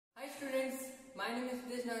My name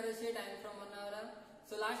is Nitesh. I am from Manavara.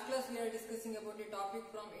 So last class we are discussing about a topic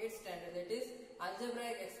from 8th standard, that is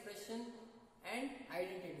algebraic expression and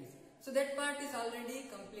identities. So that part is already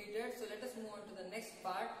completed. So let us move on to the next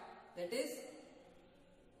part, that is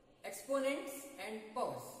exponents and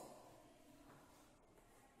powers.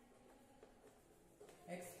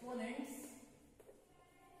 Exponents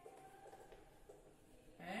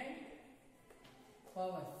and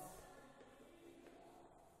powers.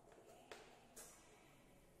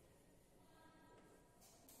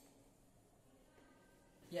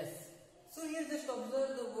 Yes. So here just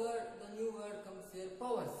observe the new word comes here,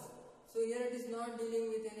 powers. So here it is not dealing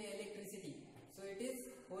with any electricity. So it is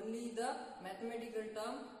only the mathematical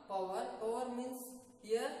term power. Power means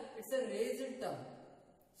here it's a raised term.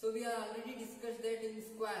 So we are already discussed that in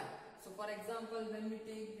square. So for example, when we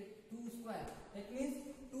take the 2 square, that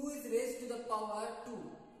means 2 is raised to the power 2.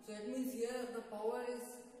 So it means here the power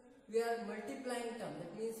is, we are multiplying term.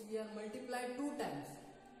 That means we are multiplied 2 times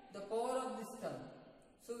the power of this term.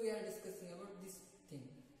 So we are discussing about this thing.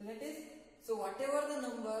 So that is, so whatever the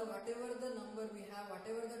number we have,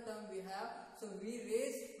 whatever the term we have, so we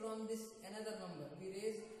raised from this another number. We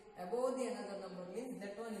raised above the another number, means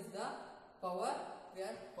that one is the power we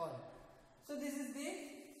are calling. So this is the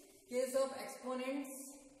case of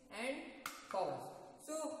exponents and powers.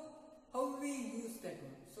 So how we use that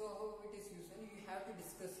one? So how it is used? We have to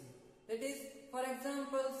discuss here. That is, for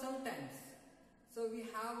example, sometimes, so we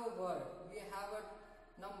have a word, we have a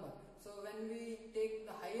number. So when we take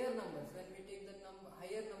the higher numbers,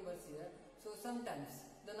 higher numbers here, so sometimes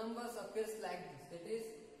the numbers appears like this. That is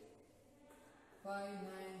 5, 9,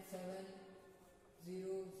 7,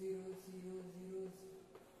 0, 0, 0, 0.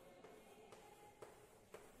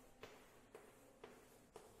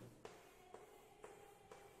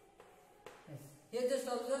 Yes. Here just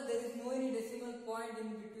observe there is no any decimal point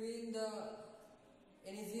in between the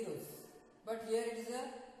any zeros. But here it is a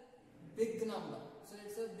big number. So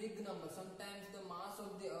it's a big number. Sometimes the mass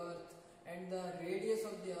of the earth and the radius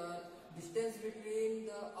of the earth, distance between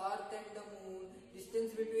the earth and the moon,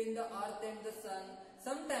 distance between the earth and the sun.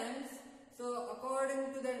 Sometimes, so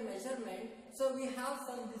according to that measurement, so we have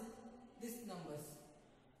some this numbers.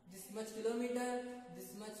 This much kilometer,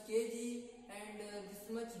 this much kg, and this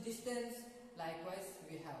much distance. Likewise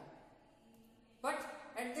we have. But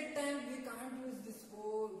at that time we can't use this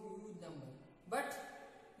whole huge number. But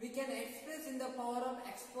we can express in the power of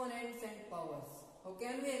exponents and powers. How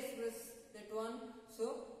can we express that one?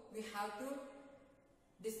 So we have to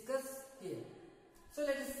discuss here. So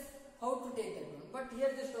let us how to take that one. But here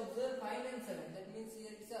just observe 5 and 7. That means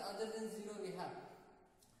here it's other than 0 we have.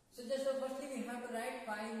 So just firstly we have to write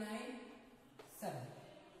 5, 9, 7.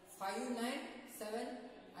 5, 9, 7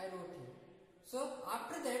 I wrote here. So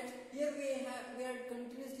after that here we are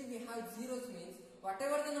continuously we have zeros, means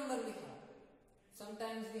whatever the number we have.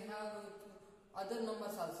 Sometimes we have other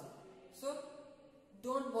numbers also. So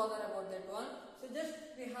don't bother about that one. So just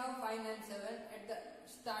we have 5, 9, 7 at the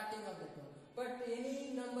starting of that one. But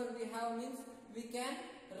any number we have means we can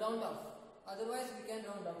round off. Otherwise we can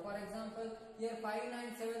round off. For example, here 5,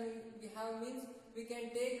 9, 7 we have means we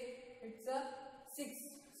can take, it's a 6.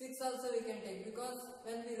 6 also we can take, because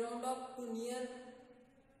when we round up to near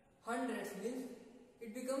hundreds means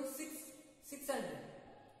it becomes 600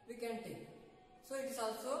 we can take. So it is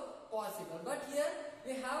also possible. But here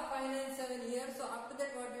we have 5, 9, 7 here. So after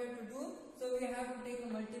that what we have to do? So we have to take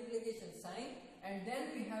a multiplication sign and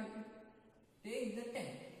then we have to take the 10.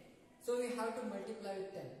 So we have to multiply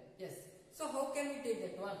with 10. Yes. So how can we take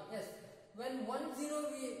that one? Yes. When one times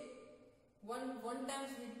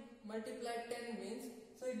we multiply 10 means,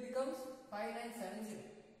 so it becomes 5, 9, 7, 0.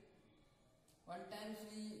 One times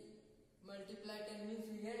we multiply 10 means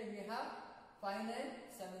we have 5, 9,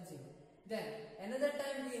 7, 0. Then another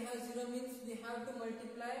time we have 0 means we have to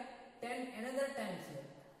multiply 10 another times here.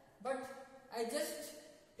 But I just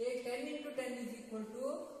take 10 into 10 is equal to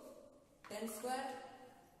 10 square.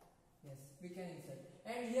 Yes, we can insert.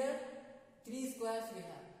 And here 3 squares we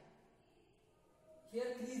have.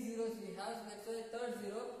 Here 3 zeros we have, so that's why third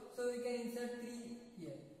 0. So we can insert 3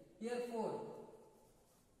 here. Here 4.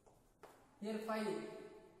 Here 5.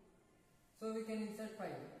 So we can insert 5.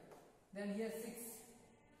 Then here 6.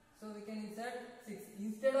 So we can insert 6.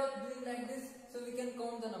 Instead of doing like this, so we can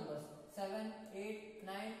count the numbers. 7, 8,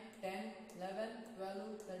 9, 10, 11,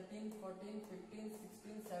 12, 13, 14, 15,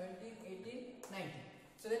 16, 17, 18, 19.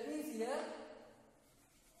 So that means here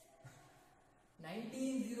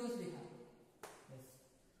 19 zeros we have. Yes.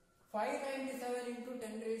 597 into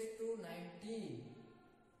 10 raised to 19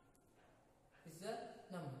 is the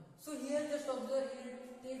number. So here just observe, here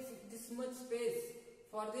it takes this much space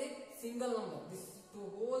for the single number, this to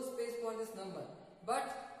whole space for this number.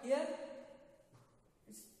 But here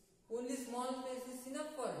it's only small space is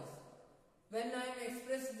enough for us. When I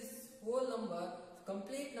express this whole number,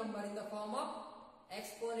 complete number in the form of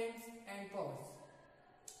exponents and powers.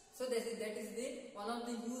 So that is the one of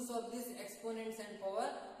the use of this exponents and power.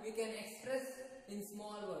 We can express in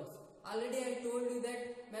small words. Already I told you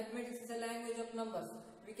that mathematics is a language of numbers.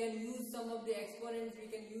 We can use some of the exponents, we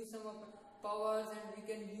can use some of powers, and we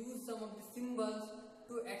can use some of the symbols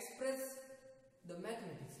to express the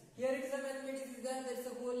mathematics. Here it is a mathematics is there, that's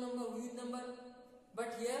a whole number, huge number.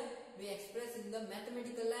 But here we express in the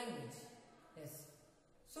mathematical language. Yes.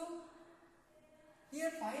 So here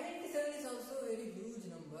 597 is also a very huge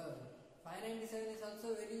number. 597 is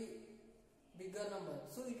also a very bigger number.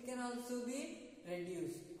 So it can also be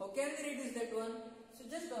reduced. How can we reduce that one? So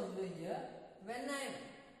just observe here, when I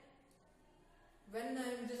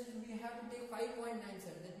am just, we have to take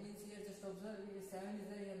 5.97. That means here just observe, here 7 is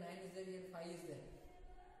there, here 9 is there, here 5 is there.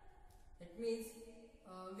 It means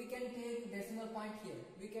we can take decimal point here,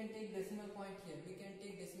 we can take decimal point here, we can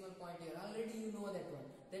take decimal point here. Already you know that one.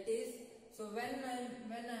 That is, so when I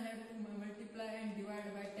have to multiply and divide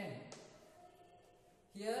by 10,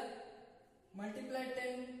 here multiply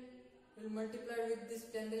 10 will multiply with this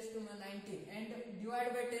 10 raised to 19 and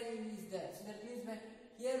divide by 10 is there. So that means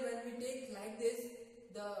here when we take like this,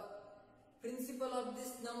 the principle of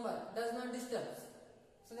this number does not disturb.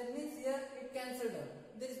 So that means here it cancelled out.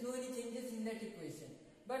 There is no any changes in that equation.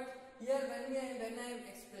 But here when I am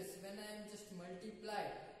just multiply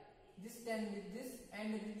this 10 with this,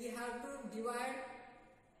 and we have to divide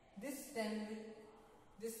this 10 with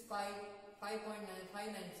this 597.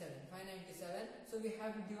 So we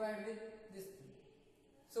have to divide with this.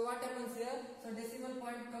 So what happens here? So decimal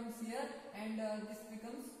point comes here and this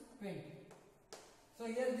becomes 20. So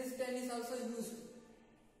here this 10 is also used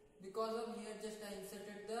because of here just I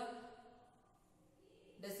inserted the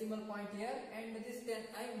decimal point here and this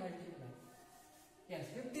 10 I multiply. Yes,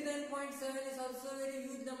 59.7 is also a very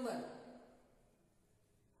huge number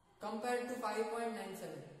compared to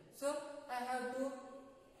 5.97. So I have to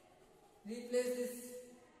replace this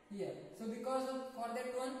here. So because of for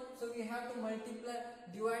that one, so we have to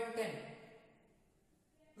divide 10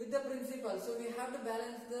 with the principal. So we have to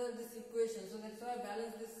balance this equation. So that's why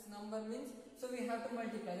balance this number means, so we have to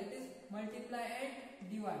multiply. That is multiply and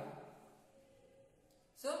divide.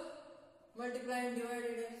 So multiply and divide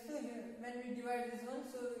it. So here, when we divide this one,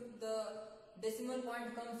 so the decimal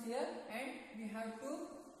point comes here and we have to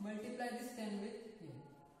multiply this 10 with here.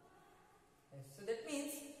 Yes. So that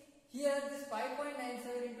means here this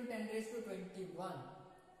 5.97 into 10 raised to 21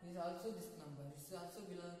 is also this number. It's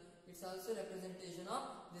also representation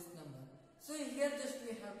of this number. So here just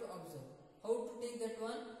we have to observe how to take that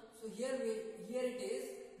one. So here it is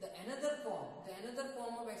the another form. The another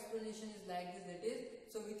form of explanation is like this. That is,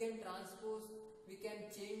 so we can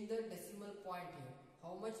change the decimal point here.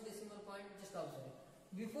 How much decimal point? Just observe.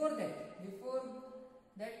 Before that,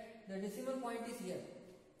 the decimal point is here.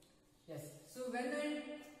 Yes. So when I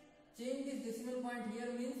change this decimal point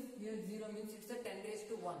here means here 0 means it's a 10 raised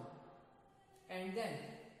to 1, and then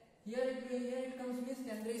here it comes means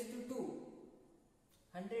 10 raised to 2.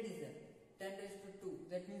 100 is there. 10 raised to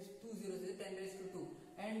 2. That means 2 zeros is 10 raised to 2.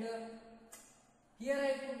 And here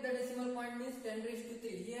I put the decimal point means 10 raised to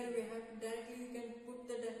 3. Here we have to directly we can put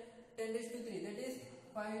the 10 raised to 3. That is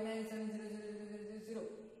 5970000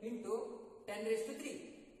 into 10 raised to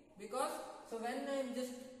 3. Because so when I am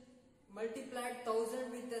just multiplied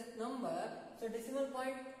 1000 with this number, so decimal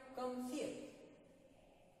point comes here.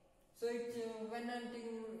 So it when I am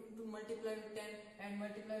taking to multiply with 10 and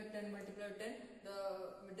multiply with 10,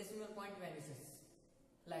 the decimal point vanishes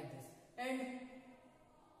like this. And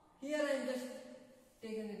here I am just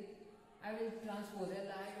taken it. I will transpose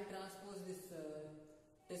this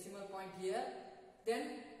decimal point here.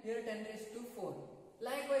 Then here 10 raised to 4.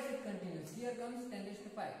 Likewise it continues. Here comes 10 raised to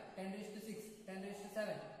 5, 10 raised to 6, 10 raised to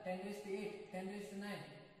 7, 10 raised to 8, 10 raised to 9,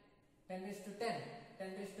 10 raised to 10,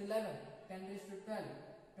 10 raised to 11, 10 raised to 12,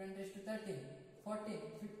 10 raised to 13, 14,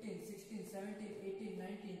 15, 16, 17, 18,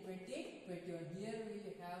 19, 20, 21. Here we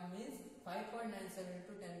have means 5.97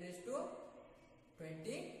 into 10 raised to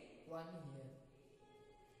 21 here.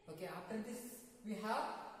 Okay, after this we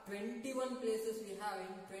have 21 places we have. In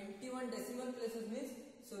 21 decimal places means,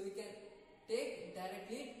 so we can take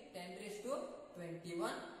directly 10 raised to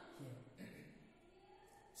 21 here.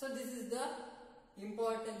 So this is the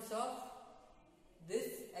importance of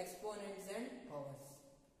this exponents and powers.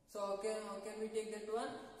 So how can we take that one?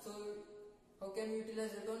 So how can we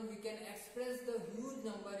utilize that one? We can express the huge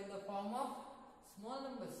number in the form of small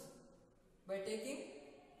numbers by taking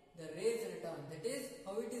 21. That is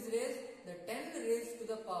how it is raised, the 10 raised to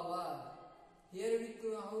the power. Here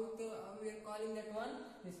how we are calling that one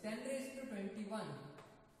is 10 raised to 21.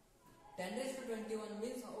 10 raised to 21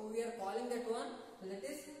 means how we are calling that one. So that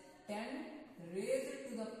is 10 raised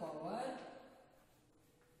to the power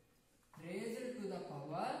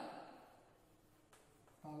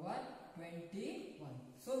 21.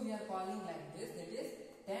 So we are calling like this, that is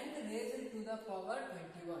 10 raised to the power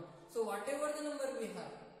 21. So whatever the number we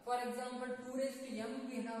have, for example 2 raised to m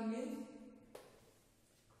we have means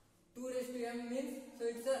 2 raised to m means, so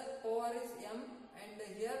its a power is m and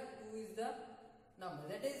here 2 is the number,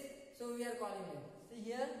 that is, so we are calling it. So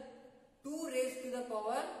here 2 raised to the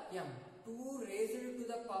power m, 2 raised to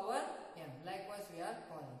the power m, likewise we are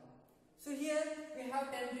calling. So here we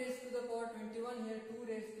have 10 raised to the power 21, here 2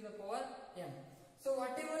 raised to the power m. So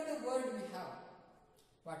whatever the word we have,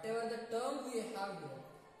 whatever the term we have here,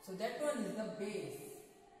 so that one is the base.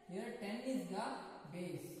 Here 10 is the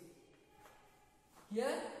base.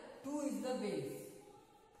 Here 2 is the base.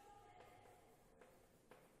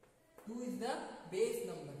 2 is the base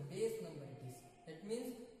number it is. That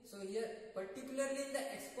means, so here particularly in the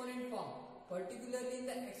exponent form,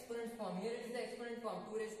 here it is the exponent form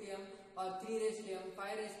 2 raised to m or 3 raised to m,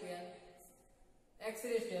 5 raised to m, x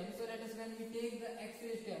raised to m. So let us, when we take the x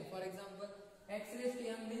raised to m, for example x raised to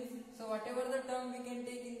m means, so whatever the term we can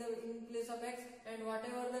take in place of x and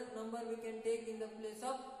whatever the number we can take in the place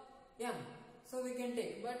of m, so we can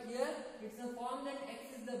take. But here it's a form that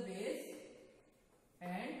x is the base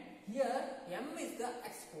and here m is the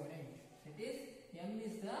exponent. That is, m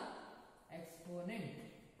is the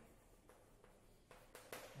exponent.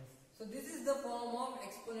 So this is the form of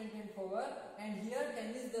exponent and power, and here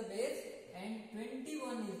 10 is the base and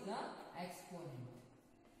 21 is the exponent.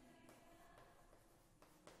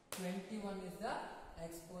 21 is the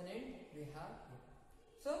exponent we have here.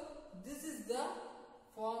 So this is the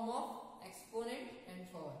form of exponent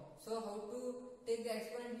and power. So how to take the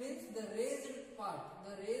exponent means, the raised part,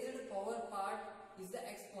 the raised power part is the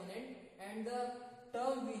exponent and the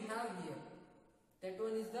term we have here, that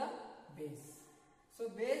one is the base. So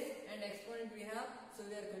base and exponent we have, so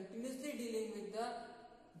we are continuously dealing with the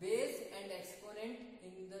base and exponent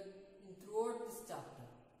throughout this chapter.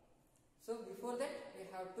 So before that we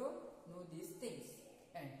have to know these things.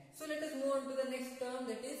 And so let us move on to the next term,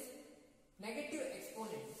 that is negative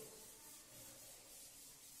exponents.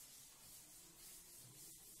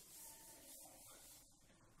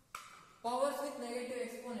 Powers with negative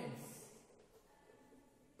exponents.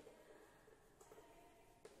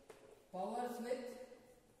 Powers with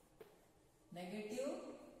negative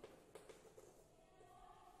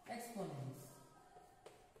exponents.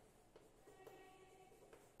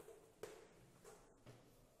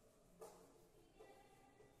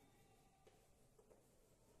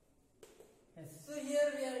 Yes. So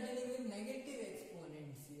here we are dealing with negative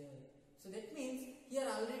exponents here. So that means here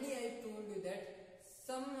already I told you that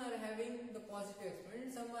some are having the positive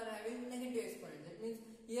exponent, some are having negative exponent. That means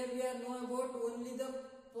here we are know about only the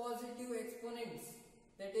positive exponents,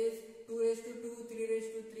 that is 2 raised to 2, 3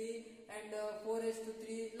 raised to 3 and 4 raised to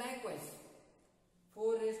 3, likewise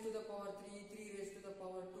 4 raised to the power 3, 3 raised to the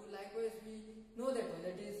power 2, likewise we know that one,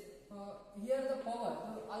 that is here the power.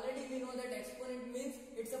 So already we know that exponent means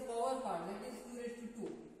it's a power part, that is 2 raised to 2.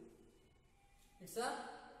 It's a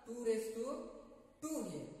 2 raised to 2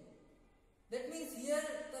 here. That means here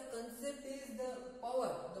the concept is the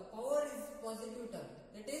power. The power is positive term.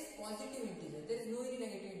 That is positive integer. There is no any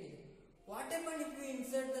negative integer. What happens if we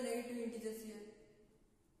insert the negative integers here?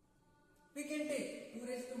 We can take 2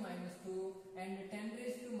 raised to minus 2 and 10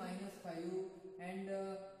 raised to minus 5 and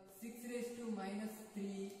 6 raised to minus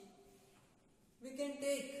 3. We can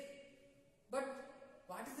take. But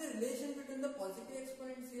what is the relation between the positive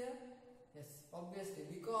exponents here? Yes, obviously,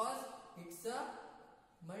 because it's a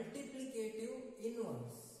multiplicative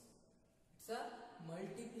inverse. It's a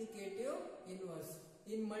multiplicative inverse.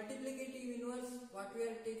 In multiplicative inverse, what we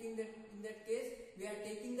are taking that in that case, we are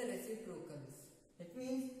taking the reciprocals. That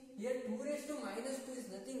means here 2 raised to minus 2 is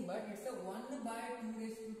nothing but it's a 1 by 2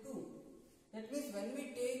 raised to 2. That means when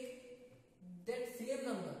we take that same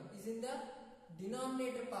number is in the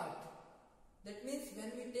denominator part. That means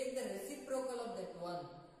when we take the reciprocal of that one,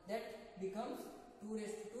 that becomes 2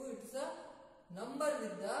 raised to 2. It's a number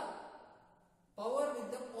with the power with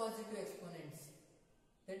the positive exponents.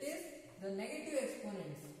 That is the negative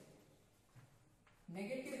exponents.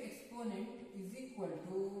 Negative exponent is equal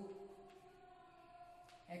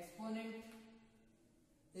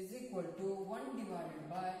to 1 divided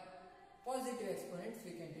by positive exponents.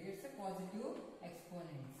 We can take it's a positive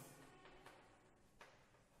exponents.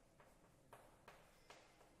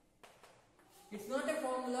 It's not a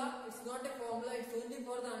formula, it's only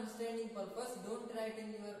for the understanding purpose. Don't write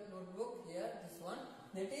in your notebook here, this one.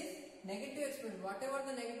 That is negative exponent. Whatever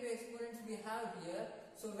the negative exponents we have here,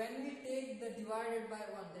 so when we take the divided by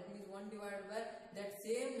 1, that means 1 divided by that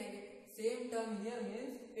same term here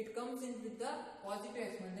means it comes in with the positive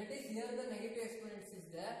exponent. That is, here the negative exponents is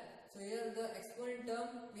there. So here the exponent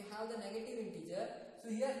term we have the negative integer.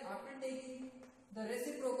 So here after taking the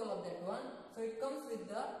reciprocal of that one, so it comes with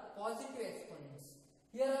the positive exponents.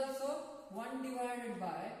 Here also 1 divided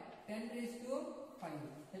by 10 raised to 5.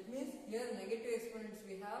 That means here negative exponents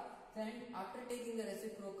we have, and after taking the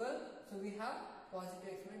reciprocal, so we have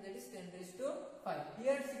positive exponent, that is 10 raised to 5.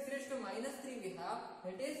 Here 6 raised to minus 3 we have,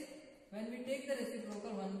 that is when we take the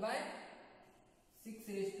reciprocal 1 by 6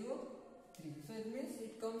 raised to 3. So it means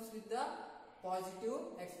it comes with the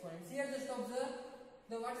positive exponents. Here just observe.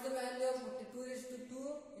 Now what is the value of 2 raised to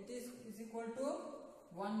 2? It is equal to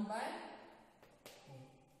 1 by 4.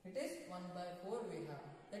 It is 1 by 4 we have.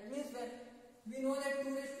 That means when we know that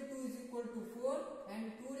 2 raised to 2 is equal to 4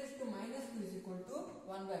 and 2 raised to minus 2 is equal to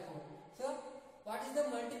 1 by 4. So what is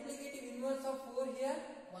the multiplicative inverse of 4 here?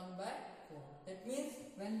 1 by 4. That means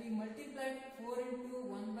when we multiply 4 into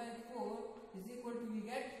 1 by 4 is equal to, we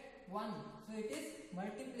get 1. So it is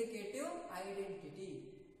multiplicative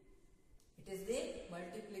identity. It is the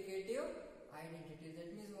multiplicative identity. That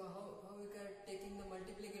means how we are taking the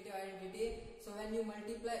multiplicative identity. So when you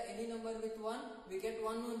multiply any number with 1, we get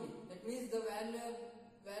 1 only. That means the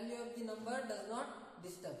value of the number does not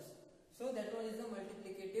disturb. So that one is the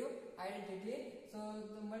multiplicative identity. So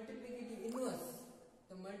the multiplicative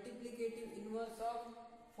inverse of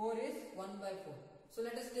 4 is 1 by 4. So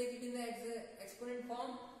let us take it in the exponent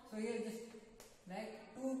form. So here just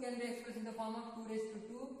like 2 can be expressed in the form of 2 raised to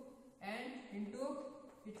 2. And into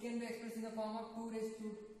it can be expressed in the form of 2 raised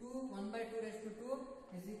to 2, 1 by 2 raised to 2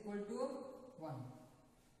 is equal to 1.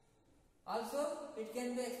 Also it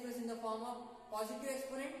can be expressed in the form of positive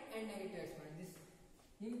exponent and negative exponent. This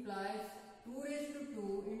implies 2 raised to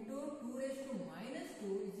 2 into 2 raised to minus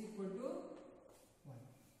 2 is equal to 1.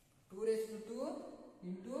 2 raised to 2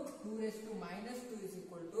 into 2 raised to minus 2 is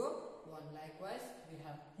equal to 1. Likewise we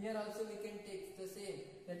have here also we can take the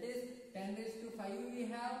same, that is 10 raised to 5 we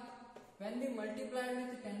have. When we multiply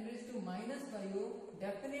with 10 raised to minus 5,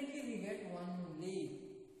 definitely we get 1 only.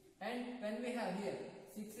 And when we have here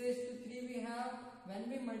 6 raised to 3 we have, when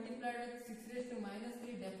we multiply with 6 raised to minus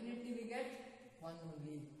 3, definitely we get 1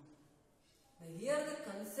 only. Now here the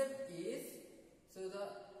concept is, so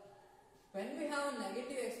when we have a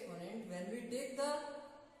negative exponent, when we take the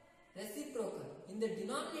reciprocal, in the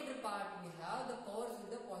denominator part we have the powers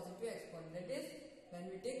with the positive exponent. That is, when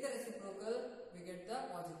we take the reciprocal, we get the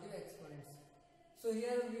positive exponents. So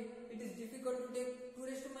here it is difficult to take 2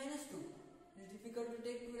 raised to minus 2. It is difficult to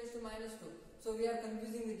take 2 raised to minus 2. So we are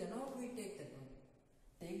confusing with them. How do we take that one?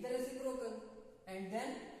 Take the reciprocal and then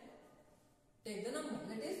take the number.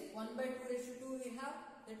 That is 1 by 2 raised to 2 we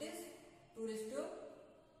have. That is 2 raised to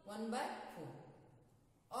 1 by 4.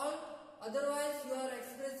 Or otherwise you are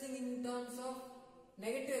expressing in terms of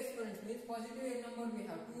negative exponents, means positive number we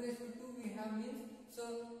have. 2 raised to 2 we have means,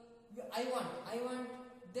 so I want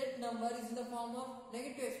that number is in the form of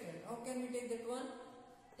negative exponent. How can we take that one?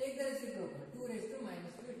 Take the reciprocal, 2 raised to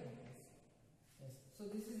minus 2 it happens. Yes. So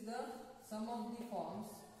this is the sum of the forms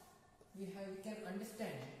we can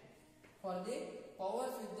understand for the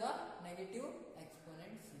powers with the negative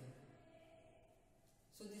exponents here.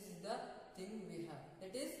 So this is the thing we have.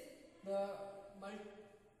 That is the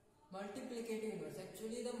multiplicative inverse.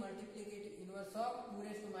 Actually the multiplicative inverse of 2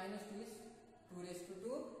 raised to minus 2 is 2 raised to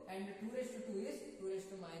 2 and 2 raised to 2 is 2 raised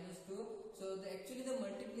to minus 2. So actually the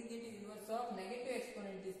multiplicative inverse of negative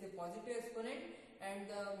exponent is the positive exponent and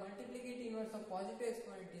the multiplicative inverse of positive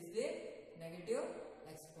exponent is the negative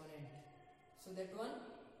exponent. So that one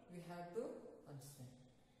we have to understand.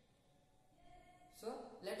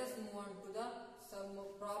 So let us move on to some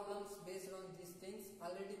problems based on these things.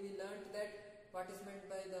 Already we learned that what is meant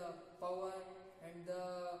by the power and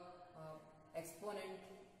the exponent.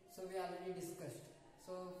 So we already discussed.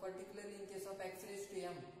 So particularly in case of x raised to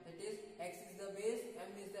m, that is x is the base,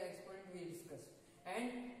 m is the exponent, we discussed.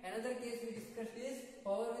 And another case we discussed is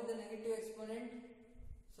power with the negative exponent.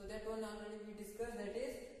 So that one already we discussed. That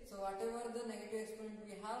is, so whatever the negative exponent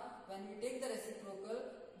we have, when we take the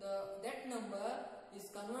reciprocal, that number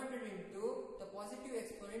is converted into the positive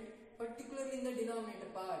exponent, particularly in the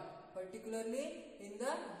denominator part.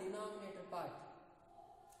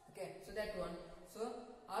 Okay, so that one.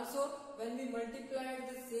 So also when we multiply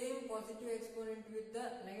the same positive exponent with the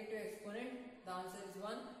negative exponent, the answer is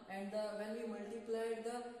 1. And when we multiply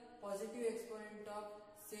the positive exponent of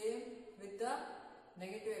same with the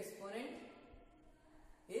negative exponent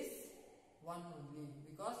is 1 only,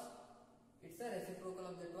 because it's a reciprocal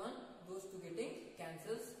of that one. Those two getting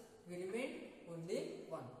cancels, we remain only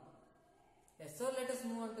 1. Yes, so let us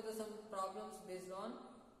move on to some problems based on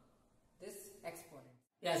this exponent.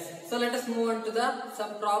 Yes, so let us move on to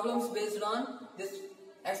some problems based on this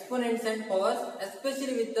exponents and powers,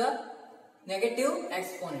 especially with the negative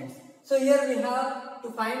exponents. So here we have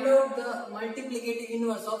to find out the multiplicative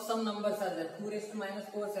inverse of some numbers are there. 2 raised to minus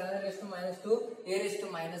 4, 7 raised to minus 2, a raised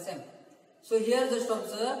to minus m. So here just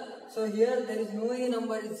observe, so here there is no any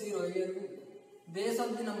number is 0. Here base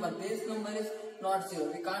of the number, base number is not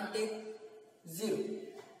 0. We can't take 0.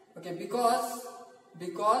 Okay, because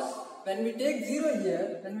when we take 0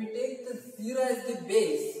 here, when we take the 0 as the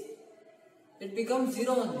base, it becomes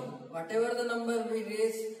 0 only. Whatever the number we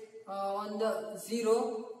raise on the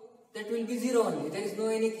 0, that will be 0 only. There is no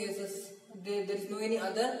any cases, there is no any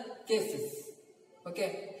other cases.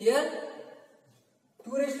 Okay, here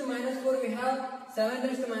 2 raised to minus 4 we have, 7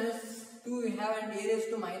 raised to minus 2 we have, and a raised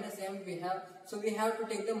to minus m we have. So we have to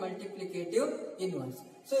take the multiplicative inverse.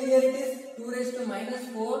 So here it is 2 raised to minus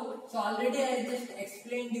 4. So already I just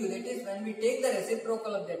explained you, that is when we take the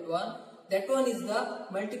reciprocal of that one is the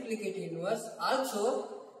multiplicative inverse. Also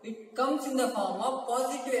it comes in the form of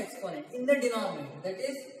positive exponent in the denominator. That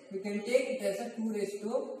is, we can take it as a 2 raised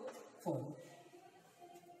to 4.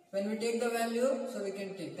 When we take the value, so we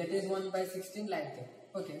can take that is 1 by 16 like that.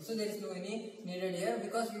 Okay, so there is no any needed here,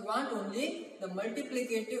 because we want only the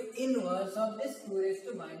multiplicative inverse of this 2 raised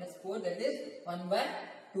to minus 4, that is 1 by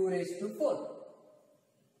 2 raised to 4.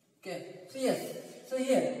 Okay, so yes, so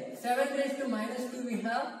here 7 raised to minus 2 we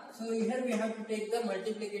have, so here we have to take the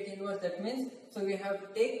multiplicative inverse, that means, so we have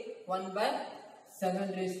to take 1 by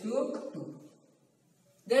 7 raised to 2.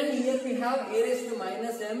 Then here we have a raised to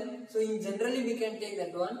minus m, so in generally we can take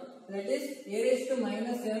that one, that is a raised to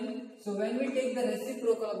minus m. So when we take the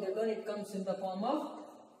reciprocal of that one, it comes in the form of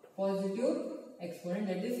positive exponent,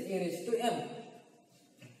 that is a raised to m.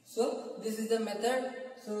 So this is the method.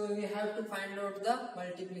 So we have to find out the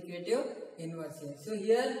multiplicative inverse here. So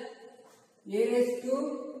here a raised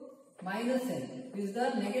to minus m is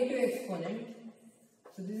the negative exponent.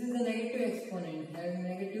 So this is the negative exponent, having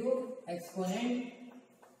negative exponent,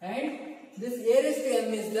 and this a raised to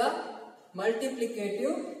m is the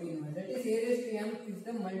multiplicative inverse. That is a raised to m is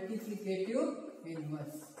the multiplicative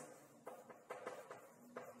inverse.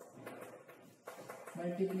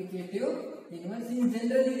 Multiplicative inverse. In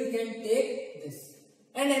generally we can take this.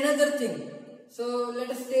 And another thing. So let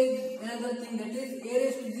us take another thing, that is a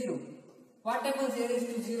raised to 0. What happens a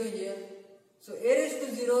raised to 0 here? So a raised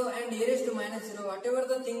to 0 and a raised to minus 0, whatever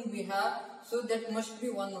the thing we have, so that must be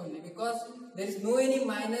 1 only, because there is no any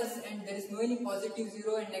minus and there is no any positive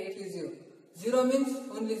 0 and negative 0. 0 means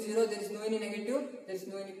only 0, there is no any negative, there is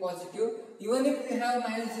no any positive. Even if we have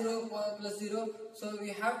minus 0 plus 0, so we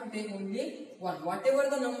have to take only 1. Whatever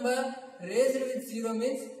the number raised with 0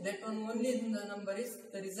 means, that one only the number is,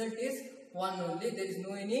 the result is 1 only, there is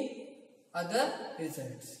no any other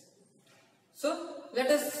results. So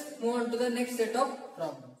let us move on to the next set of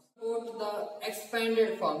problems. Go to the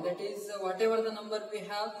expanded form, that is whatever the number we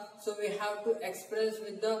have, so we have to express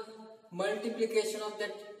with the multiplication of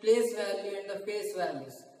that place value and the face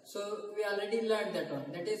values. So we already learned that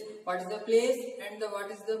one, that is what is the place and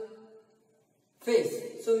what is the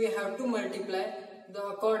face. So we have to multiply the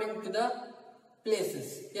according to the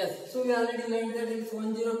places. Yes, so we already learned that it is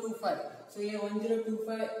 1025. So here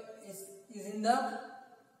 1025 is in the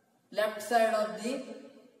left side of the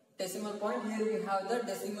decimal point. Here we have the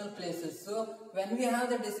decimal places. So when we have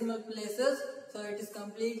the decimal places, so it is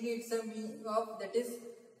completely, it's a meaning of, that is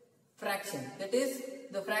fraction. That is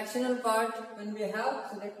the fractional part when we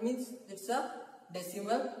have, so that means it's a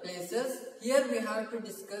decimal places. Here we have to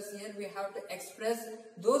discuss, here we have to express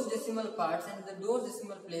those decimal parts and those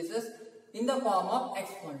decimal places in the form of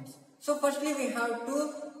exponents. So firstly we have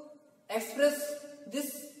to express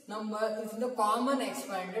this number is in the common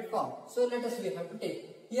expanded form. So let us, we have to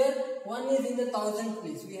take. Here 1 is in the 1000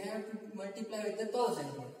 place. We have to multiply with the 1000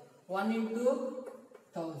 here. 1 into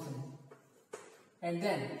 1000. And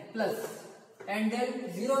then plus. And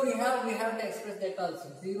then 0 we have to express that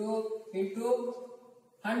also. 0 into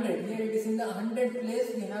 100. Here it is in the 100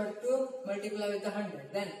 place. We have to multiply with the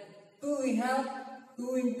 100. Then 2 we have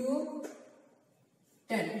 2 into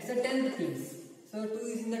 10. It's a 10th place. So 2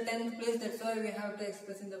 is in the 10th place, that's why we have to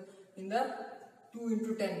express in the 2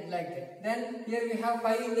 into 10 like that. Then here we have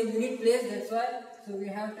 5 in the unit place, that's why, so we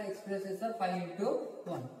have to express as a 5 into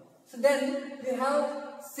 1. So then we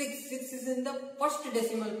have 6, 6 is in the first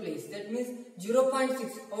decimal place, that means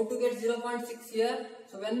 0.6. How to get 0.6 here?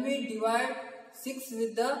 So when we divide 6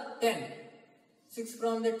 with the 10, 6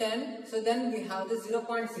 from the 10, so then we have the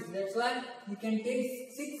 0.6. That's why we can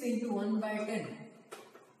take 6 into 1 by 10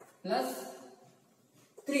 plus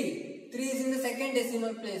 3. 3 is in the second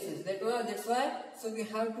decimal places. That's why. So we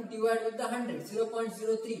have to divide with the 100.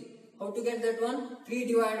 0.03. How to get that one? 3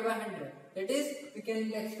 divided by 100. That is, we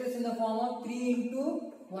can express in the form of 3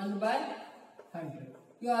 into 1 by 100.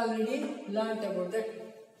 You already learnt about that.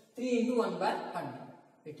 3 into 1 by 100.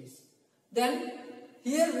 It is. Then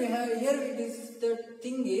here it is, the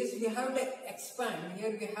thing is, we have to expand.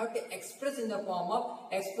 Here we have to express in the form of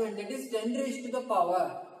exponent. That is 10 raised to the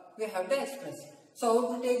power. We have to express. So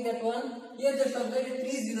how to take that one? Here just observe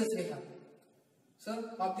 3 zeros we have.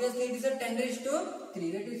 So obviously it is a 10 raised to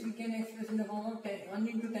 3. That is, we can express in the form of 1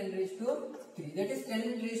 into 10 raised to 3. That is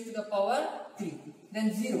 10 raised to the power 3.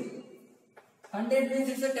 Then 0. 100 means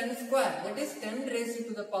it's a 10 square. That is 10 raised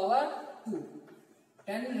to the power 2.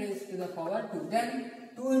 10 raised to the power 2. Then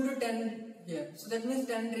 2 into 10 here. So that means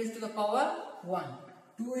 10 raised to the power 1.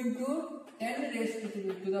 2 into 10 raised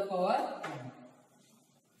to the power 1.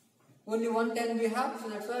 Only 1 10 we have, so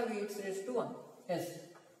that's why it's raised to 1. Yes.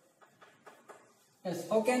 Yes.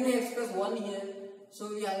 How can we express 1 here? So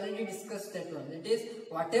we already discussed that one. That is,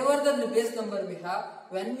 whatever the base number we have,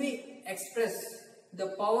 when we express the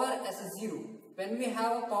power as a 0, when we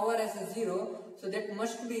have a power as a 0, so that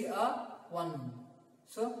must be a 1.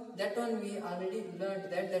 So that one we already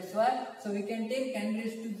learned that. That's why. So we can take 10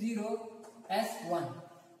 raised to 0 as 1.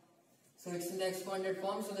 So it's in the expanded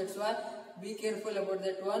form. So that's why. Be careful about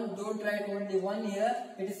that one. Don't write only 1 here.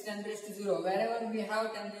 It is 10 raised to 0. Wherever we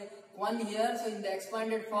have 1 here, so in the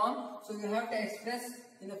expanded form, so you have to express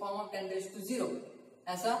in the form of 10 raised to 0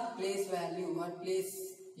 as a place value or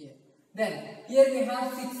place here. Then here we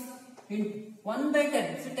have 6 into 1 by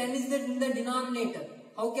 10. So 10 is in the denominator.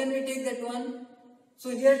 How can we take that one? So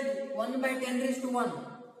here 1 by 10 raised to 1.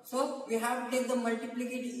 So we have to take the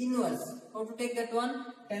multiplicative inverse. How to take that one?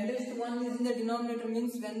 10 raised to 1 is in the denominator,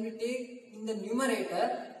 means when we take in the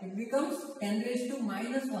numerator, it becomes 10 raised to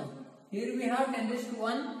minus 1. Here we have 10 raised to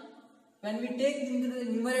 1. When we take into the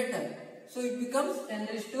numerator, so it becomes 10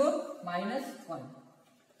 raised to minus 1.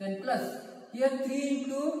 Then plus, here 3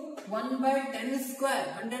 into 1 by 10 square.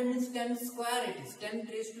 100 means 10 square it is. 10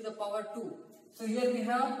 raised to the power 2. So here we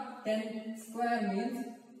have 10 square means,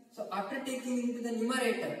 so after taking into the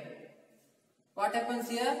numerator, what happens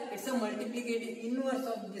here? It's a multiplicative inverse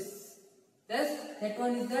of this. Thus, that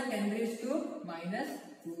one is the 10 raised to minus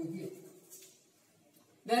 2 here.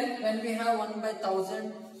 Then when we have 1 by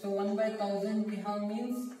 1000, so 1 by 1000 we have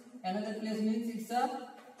means, another place means it's a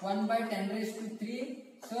 1 by 10 raised to 3.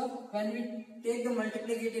 So when we take the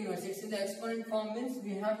multiplicative inverse, it's in the exponent form, means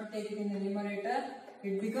we have to take it in the numerator.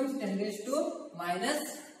 It becomes 10 raised to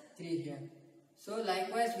minus 3 here. So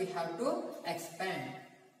likewise we have to expand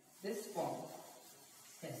this form.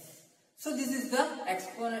 Yes. So this is the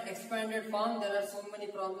expanded form. There are so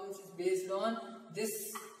many problems based on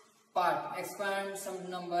this part. Expand some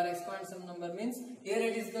number means, here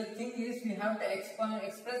it is, the thing is we have to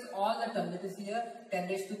express all the terms. That is here 10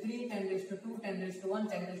 raised to 3, 10 raised to 2, 10 raised to 1,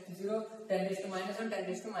 10 raised to 0, 10 raised to minus 1, 10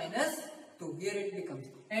 raised to minus 2. Here it becomes.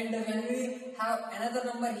 And when we have another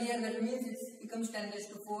number here, that means it becomes 10 raised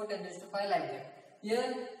to 4, 10 raised to 5 like that.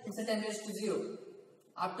 Here it's a 10 raised to 0.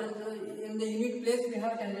 After in the unit place we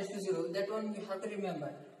have 10 raised to 0. That one you have to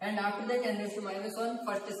remember. And after that 10 raised to minus 1,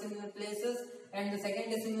 first decimal places, and the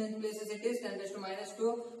second decimal places it is 10 raised to minus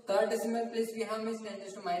 2. Third decimal place we have means 10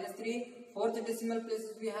 raised to minus 3. Fourth decimal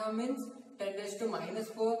places we have means 10 raised to minus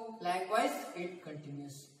 4. Likewise it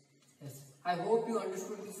continues. Yes. I hope you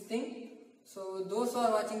understood this thing. So those who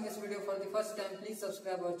are watching this video for the first time, please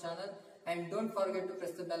subscribe our channel and don't forget to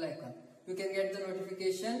press the bell icon. You can get the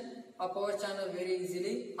notification of our channel very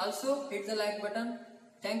easily. Also hit the like button.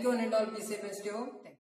 Thank you and all. Be safe and stay home.